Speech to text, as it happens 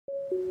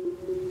Hey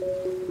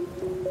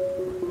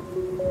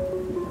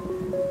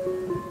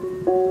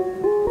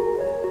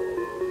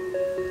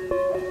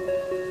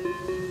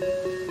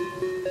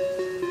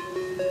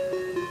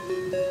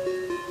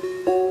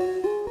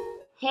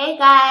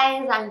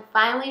guys, I'm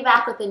finally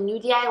back with a new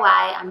DIY.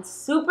 I'm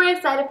super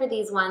excited for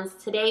these ones.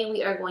 Today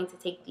we are going to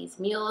take these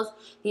mules.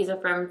 These are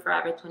from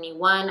Forever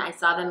 21. I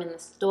saw them in the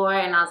store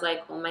and I was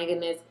like, oh my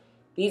goodness,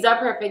 these are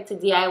perfect to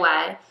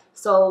DIY.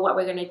 So what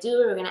we're gonna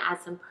do, we're gonna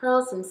add some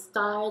pearls, some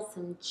stars,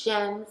 some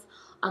gems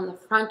on the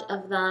front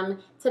of them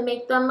to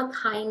make them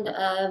kind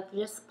of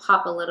just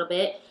pop a little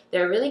bit.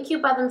 They're really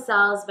cute by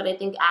themselves, but I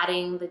think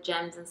adding the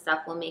gems and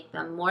stuff will make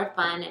them more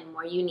fun and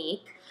more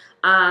unique.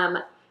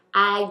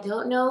 I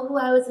don't know who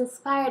I was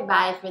inspired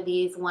by for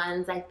these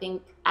ones. I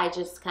think I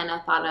just kind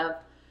of thought of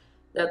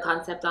the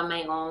concept on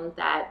my own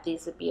that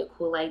these would be a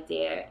cool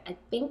idea. I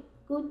think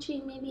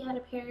Gucci maybe had a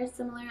pair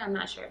similar, I'm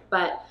not sure.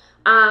 But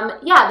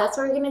yeah, that's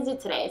what we're gonna do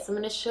today. So I'm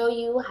gonna show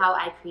you how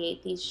I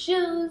create these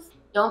shoes.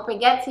 Don't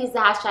forget to use the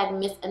hashtag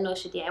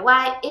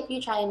MissAnoshaDIY if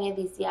you try any of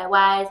these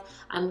DIYs.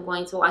 I'm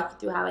going to walk you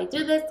through how I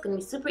do this. It's gonna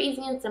be super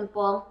easy and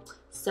simple.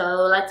 So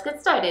let's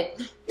get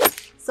started.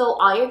 So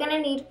all you're gonna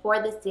need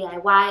for this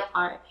DIY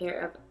are a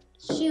pair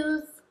of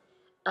shoes,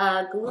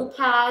 a glue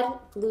pad,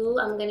 glue.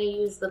 I'm gonna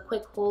use the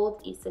Quick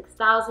Hold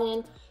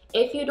E6000.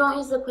 If you don't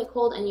use the Quick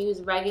Hold and you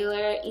use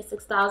regular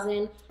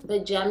E6000, the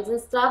gems and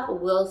stuff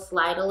will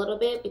slide a little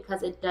bit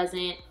because it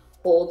doesn't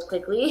hold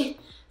quickly.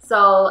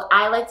 So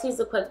I like to use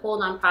the Quick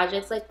Hold on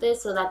projects like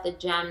this so that the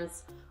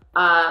gems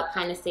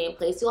kind of stay in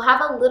place. You'll have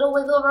a little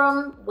wiggle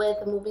room with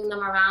moving them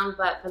around,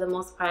 but for the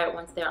most part,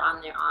 once they're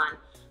on, they're on.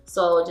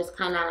 So just you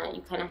kind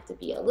of have to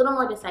be a little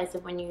more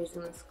decisive when you're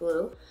using this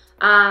glue.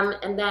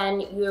 And then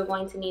you're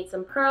going to need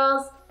some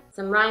pearls,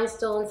 some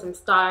rhinestones, some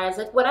stars,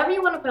 like whatever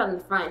you want to put on the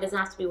front. It doesn't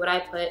have to be what I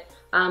put,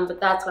 but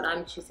that's what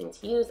I'm choosing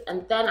to use.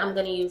 And then I'm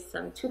going to use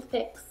some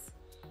toothpicks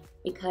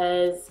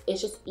because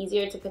it's just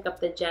easier to pick up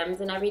the gems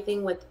and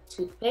everything with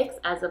toothpicks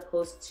as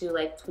opposed to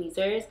like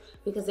tweezers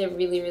because they're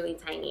really, really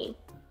tiny.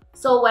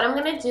 So what I'm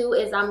going to do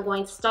is I'm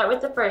going to start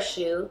with the first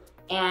shoe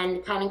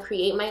and kind of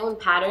create my own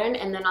pattern,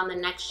 and then on the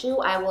next shoe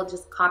I will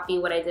just copy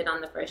what I did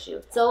on the first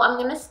shoe. So I'm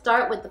gonna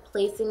start with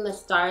placing the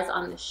stars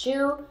on the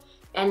shoe,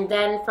 and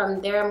then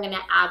from there I'm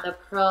gonna add the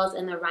pearls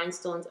and the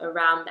rhinestones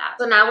around that.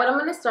 So now what I'm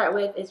gonna start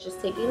with is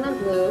just taking the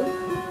glue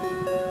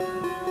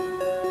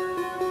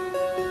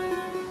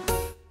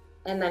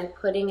and then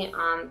putting it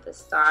on the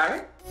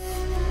star.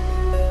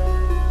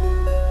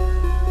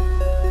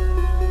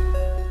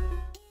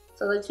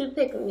 So the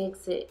toothpick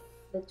makes it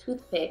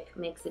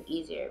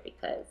easier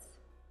because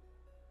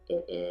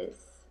it is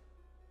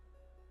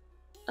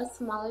a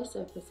smaller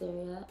surface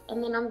area,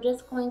 and then I'm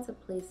just going to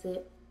place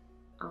it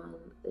on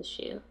the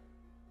shoe,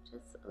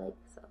 just like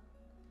so.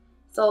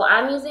 So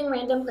I'm using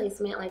random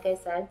placement, like I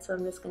said, so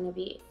I'm just going to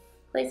be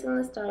placing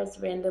the stars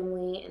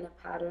randomly in a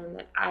pattern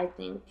that I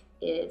think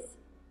is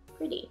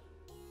pretty.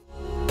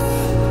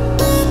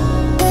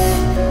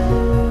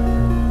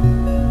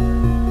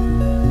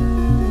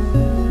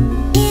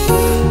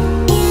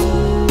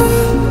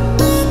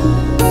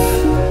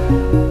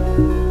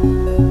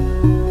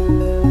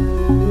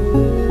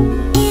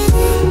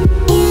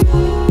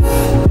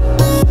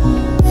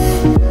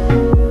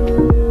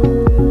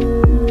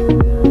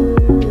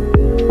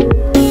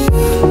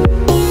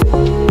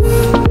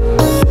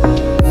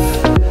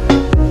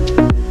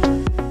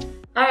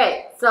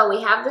 So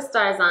we have the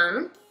stars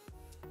on.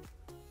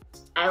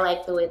 I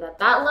like the way that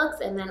that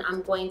looks, and then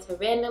I'm going to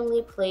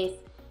randomly place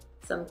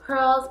some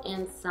pearls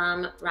and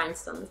some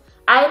rhinestones.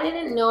 I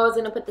didn't know I was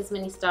gonna put this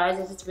many stars.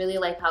 I just really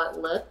like how it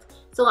looked.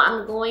 So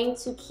I'm going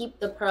to keep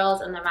the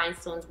pearls and the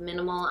rhinestones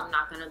minimal. I'm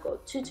not gonna go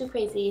too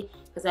crazy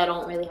because I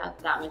don't really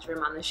have that much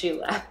room on the shoe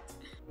left.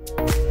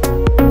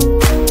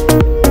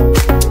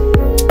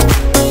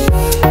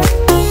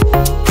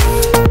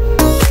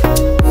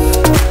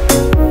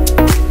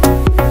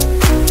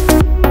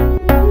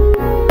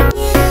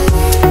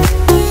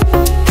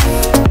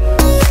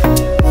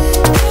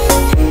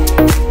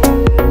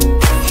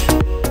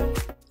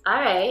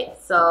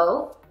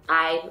 So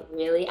I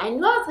knew I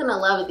was gonna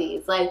love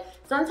these. Like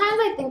sometimes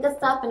I think of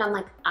stuff and I'm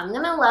like, I'm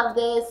gonna love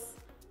this,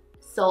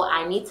 so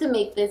I need to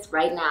make this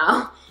right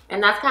now.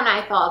 And that's kind of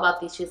how I felt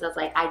about these shoes. I was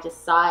like, I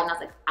just saw it and I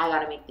was like, I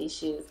gotta make these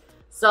shoes.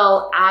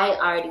 So I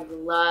already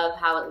love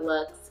how it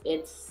looks.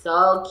 It's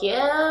so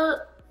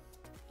cute.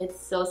 It's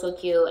so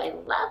cute. I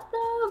love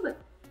them.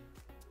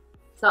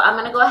 So I'm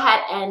gonna go ahead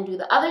and do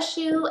the other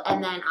shoe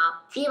and then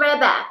I'll be right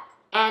back.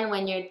 And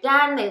when you're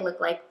done, they look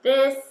like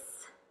this.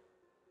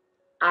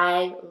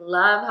 I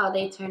love how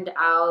they turned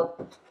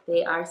out.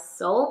 They are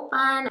so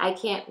fun. I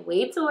can't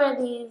wait to wear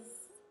these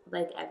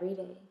like every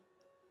day.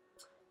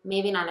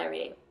 Maybe not every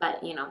day,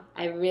 but you know,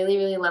 I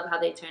really love how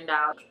they turned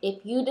out.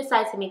 If you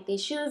decide to make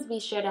these shoes, be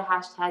sure to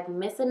hashtag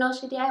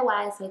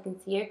MissAnoshaDIY so I can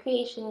see your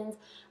creations.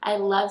 I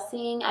love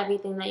seeing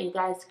everything that you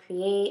guys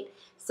create.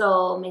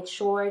 So make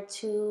sure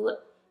to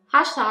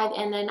hashtag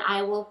and then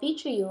I will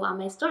feature you on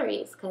my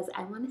stories because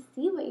I want to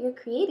see what you're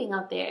creating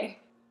out there.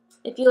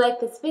 If you like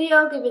this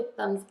video, give it a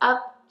thumbs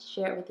up.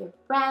 share it with your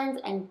friends,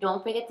 and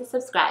don't forget to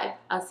subscribe.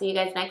 I'll see you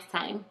guys next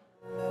time.